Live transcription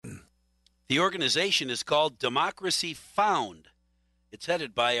The organization is called Democracy Found. It's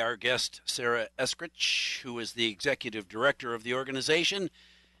headed by our guest, Sarah Eskrich, who is the executive director of the organization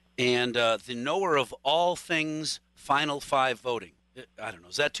and the knower of all things Final Five voting. I don't know.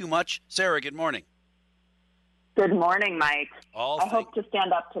 Is that too much? Sarah, good morning. Good morning, Mike. I hope to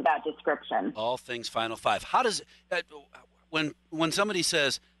stand up to that description. All things Final Five. How does when somebody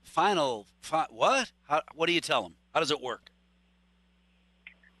says Final Five, what? What do you tell them? How does it work?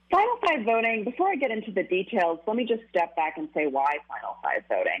 Final Five voting, before I get into the details, let me just step back and say why Final Five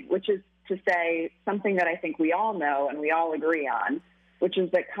voting, which is to say something that I think we all know and we all agree on, which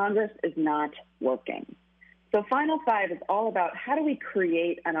is that Congress is not working. So Final Five is all about how do we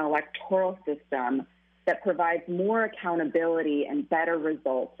create an electoral system that provides more accountability and better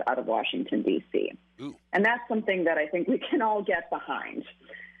results out of Washington, D.C. And that's something that I think we can all get behind.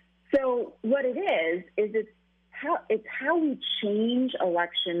 So what it is it's how we change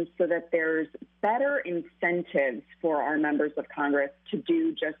elections so that there's better incentives for our members of Congress to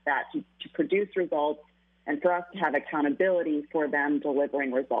do just that, to produce results and for us to have accountability for them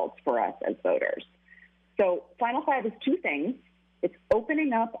delivering results for us as voters. So Final Five is two things. It's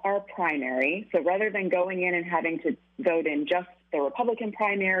opening up our primary. So rather than going in and having to vote in just the Republican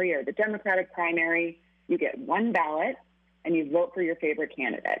primary or the Democratic primary, you get one ballot and you vote for your favorite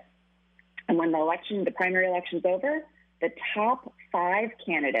candidate. And when the primary election's over, the top 5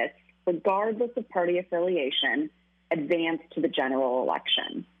 candidates, regardless of party affiliation, advance to the general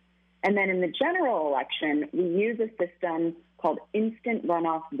election. And then in the general election, we use a system called instant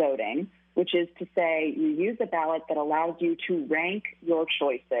runoff voting, which is to say you use a ballot that allows you to rank your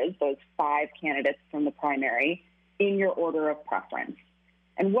choices, those 5 candidates from the primary, in your order of preference.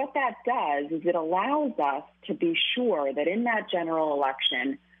 And what that does is it allows us to be sure that in that general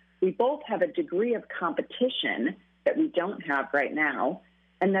election, we both have a degree of competition that we don't have right now,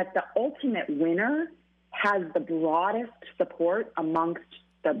 and that the ultimate winner has the broadest support amongst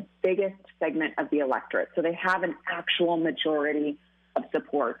the biggest segment of the electorate. So they have an actual majority of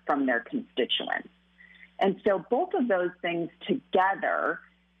support from their constituents. And so both of those things together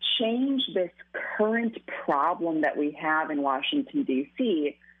change this current problem that we have in Washington,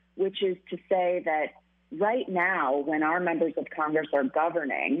 D.C., which is to say that right now, when our members of Congress are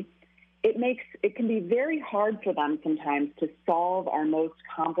governing, it can be very hard for them sometimes to solve our most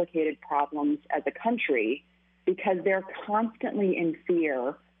complicated problems as a country because they're constantly in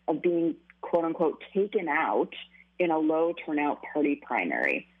fear of being, quote unquote, taken out in a low turnout party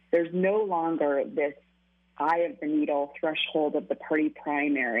primary. There's no longer this eye of the needle threshold of the party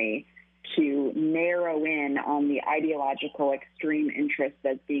primary to narrow in on the ideological extreme interests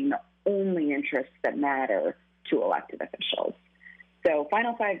as being the only interests that matter to elected officials. So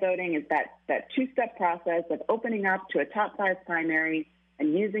Final Five voting is that two-step process of opening up to a top 5 primary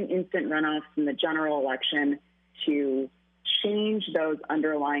and using instant runoffs in the general election to change those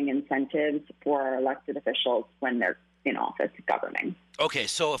underlying incentives for our elected officials when they're in office governing. Okay,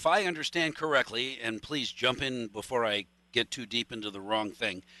 so if I understand correctly, and please jump in before I get too deep into the wrong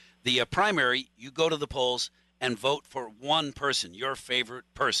thing, the primary, you go to the polls and vote for one person, your favorite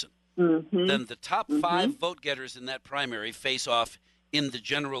person. Mm-hmm. Then the top 5 vote getters in that primary face off in the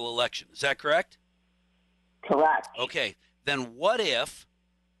general election. Is that correct? Correct. Okay. Then what if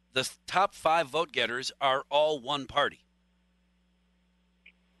the top 5 vote getters are all one party?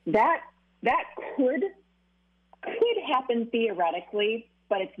 That could happen theoretically,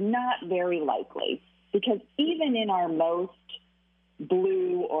 but it's not very likely because even in our most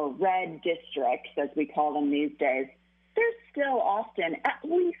blue or red districts, as we call them these days, there's still often at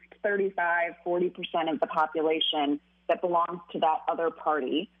least 35-40% of the population that belongs to that other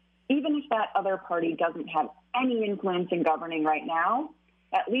party. Even if that other party doesn't have any influence in governing right now,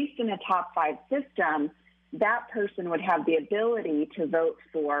 at least in a top 5 system, that person would have the ability to vote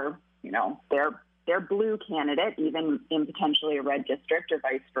for, their blue candidate, even in potentially a red district or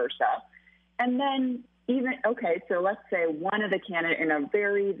vice versa. And then so let's say one of the candidates in a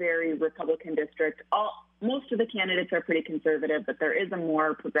very, very Republican district, most of the candidates are pretty conservative, but there is a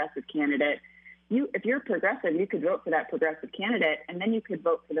more progressive candidate. If you're progressive, you could vote for that progressive candidate, and then you could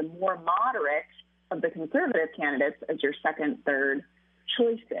vote for the more moderate of the conservative candidates as your second, third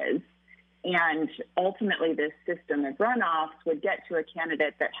choices. And ultimately, this system of runoffs would get to a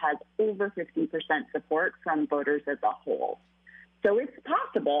candidate that has over 50% support from voters as a whole. So it's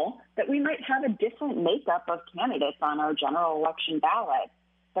possible that we might have a different makeup of candidates on our general election ballot,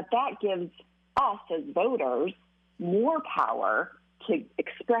 but that gives us as voters more power to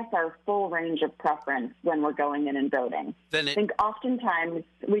express our full range of preference when we're going in and voting. I think oftentimes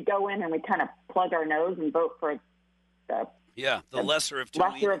we go in and we kind of plug our nose and vote for the Yeah, the lesser of two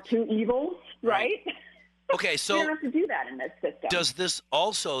lesser evils. of two evils, right? Okay, so you don't have to do that in this system. does this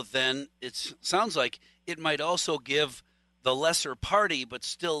also then, it sounds like it might also give the lesser party, but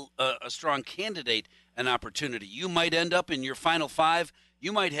still a strong candidate, an opportunity. You might end up in your final five.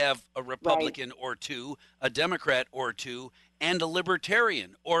 You might have a Republican or two, a Democrat or two, and a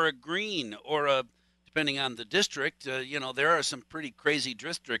Libertarian or a Green or a, depending on the district, there are some pretty crazy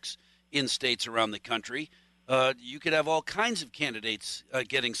districts in states around the country. You could have all kinds of candidates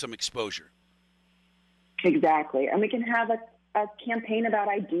getting some exposure. Exactly. And we can have a campaign about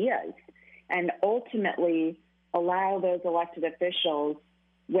ideas and ultimately allow those elected officials,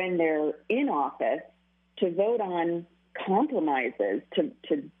 when they're in office, to vote on compromises, to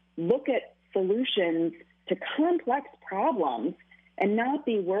look at solutions to complex problems and not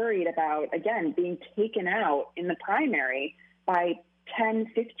be worried about, again, being taken out in the primary by 10,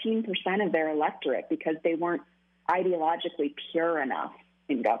 15% of their electorate because they weren't ideologically pure enough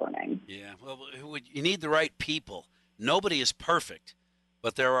in governing. Yeah, well, you need the right people. Nobody is perfect,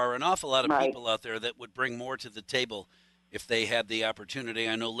 but there are an awful lot of people out there that would bring more to the table if they had the opportunity.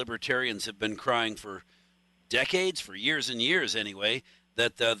 I know libertarians have been crying for decades, for years and years anyway,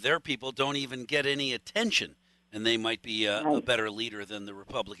 that their people don't even get any attention, and they might be a better leader than the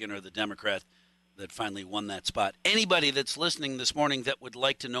Republican or the Democrat that finally won that spot. Anybody that's listening this morning that would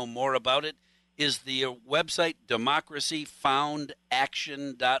like to know more about it, is the website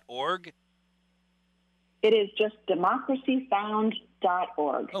democracyfoundaction.org? It is just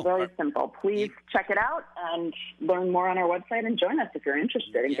democracyfound.org. Very simple. Please check it out and learn more on our website and join us if you're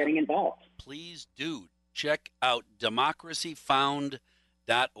interested in getting involved. Please do check out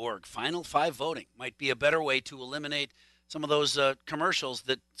democracyfound.org. Final five voting might be a better way to eliminate some of those commercials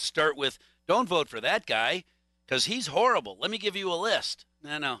that start with, don't vote for that guy because he's horrible. Let me give you a list.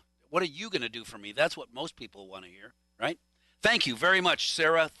 No. What are you going to do for me? That's what most people want to hear, right? Thank you very much,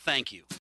 Sarah. Thank you.